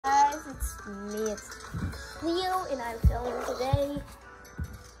It's me, it's Leo, and I'm filming today.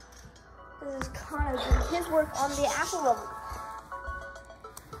 This is Connor doing his work on the Appel level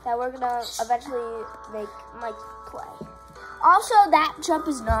that we're gonna eventually make Mike play. Also, that jump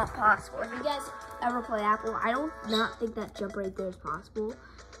is not possible. If you guys ever play Appel, I don't not think that jump right there is possible.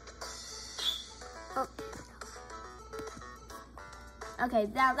 Oh. Okay,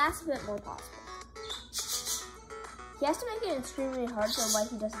 now that's a bit more possible. He has to make it extremely hard so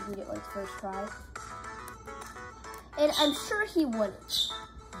Mikey doesn't beat it like first try. And I'm sure he wouldn't.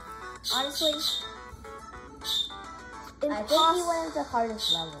 Honestly, I think he went into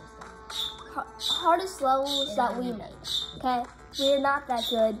hardest levels. Hardest levels that we made. Okay, we're not that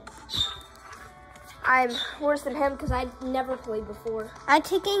good. I'm worse than him because I never played before. I'm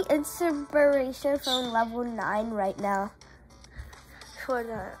taking inspiration from level 9 right now. For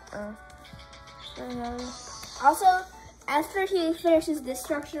the Also, after he finishes this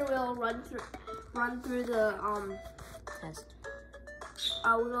structure, we'll run through the test.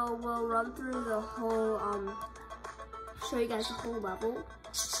 We'll run through the whole show you guys the whole level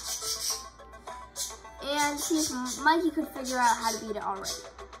and see if Mikey could figure out how to beat it already.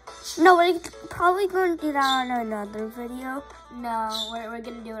 No, we're probably going to do that on another video. No, we're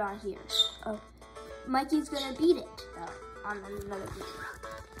gonna do it on here. Oh, Mikey's gonna beat it on another video.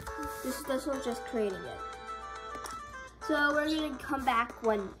 This was just creating it. So we're gonna come back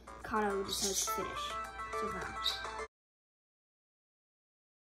when Connor decides to finish. So now.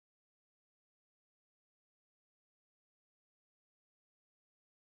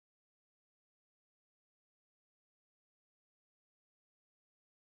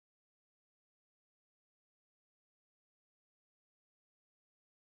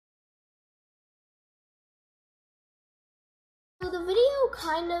 So the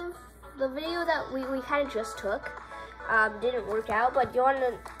video that we kind of just took didn't work out, but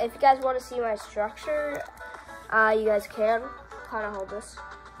if you guys want to see my structure, you guys can kind of hold this,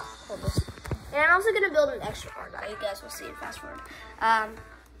 and I'm also gonna build an extra part that you guys will see in fast forward.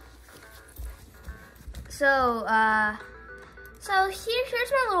 So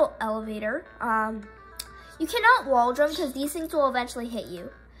here's my little elevator. You cannot wall jump because these things will eventually hit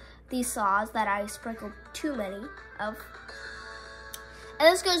you. These saws that I sprinkled too many of. And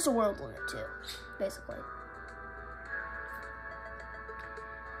this goes to world limit too, basically.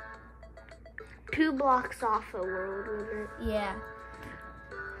 2 blocks off a world limit. Yeah.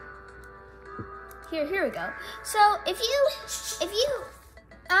 Here we go. So if you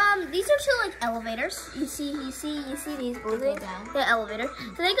these are 2 like elevators. You see these blue things? The elevator.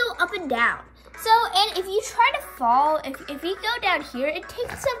 So they go up and down. So, and if you try to fall, if you go down here, it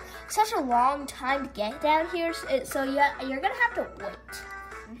takes such a long time to get down here. So you're gonna have to wait.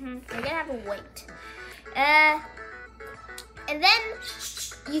 You're gonna have to wait. And then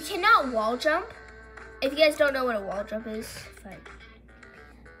you cannot wall jump. If you guys don't know what a wall jump is,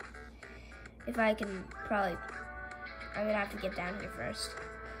 if I can probably, I'm gonna have to get down here first.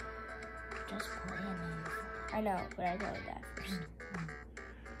 Just play it. I know, but I know that first.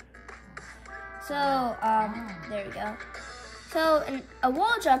 So, there we go. So, a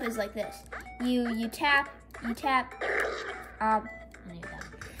wall jump is like this. You tap, you tap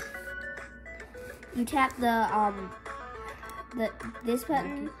this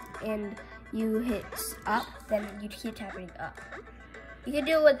button and you hit up, then you keep tapping up. You can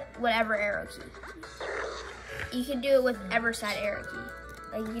do it with whatever arrow key. You can do it with whatever side arrow key.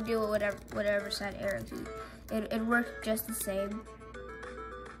 Like you can do it with whatever side arrow key. It works just the same.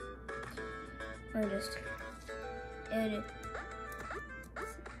 Or just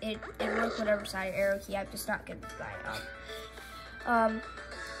it works whatever side arrow key. I'm just not gonna find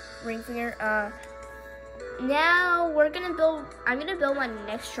ring finger. Now I'm gonna build my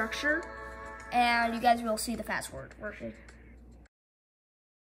next structure, and you guys will see the fast forward version.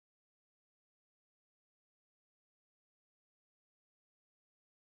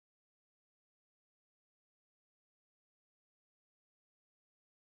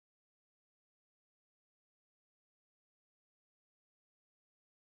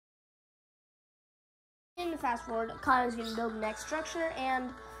 In the fast forward, Connor's gonna build the next structure, and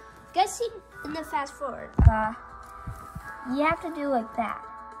you guys see in the fast forward, you have to do like that.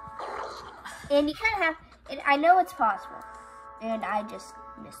 And you kind of have, and I know it's possible, and I just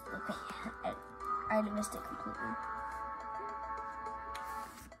missed the thing. I missed it completely.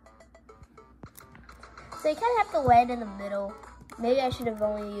 So you kind of have to land in the middle. Maybe I should have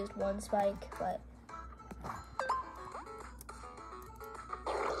only used 1 spike, but.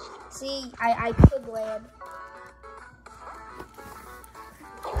 See, I could land.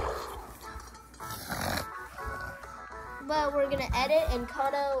 but we're gonna edit and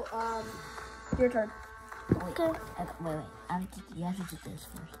Kano, your turn. Wait, Okay. wait. You have to do this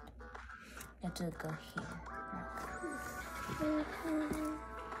first. You have to go here.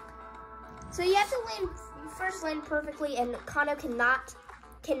 So you have to land perfectly, and Kano cannot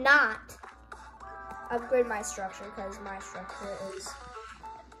upgrade my structure because my structure is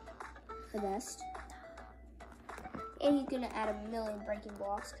the best. And he's gonna add 1,000,000 breaking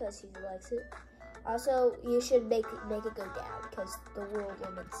blocks because he likes it. Also, you should make it go down because the world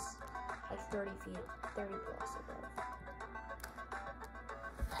limit's like 30 feet, 30 plus above.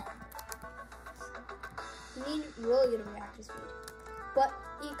 You need really good reactor speed. But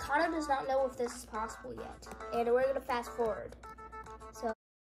Kano does not know if this is possible yet. And we're gonna fast forward. So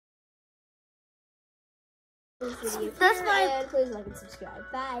That's my. and please like and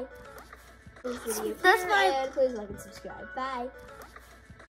subscribe. Bye. Please like and subscribe. Bye.